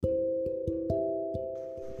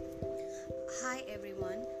Hi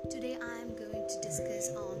everyone. Today I am going to discuss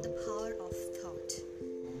on the power of thought.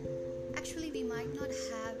 Actually, we might not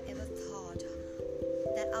have ever thought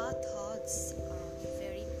that our thoughts are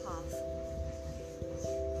very powerful.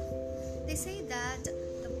 They say that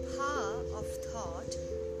the power of thought.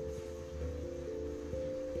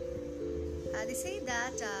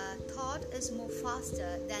 Thought is more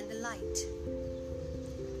faster than the light.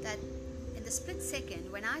 That in the split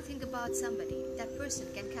second, when I think about somebody, that person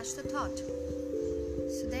can catch the thought.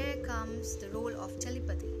 So there comes the role of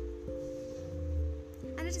telepathy.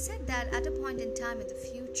 And it is said that at a point in time in the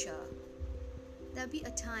future, there'll be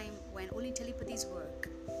a time when only telepathies work.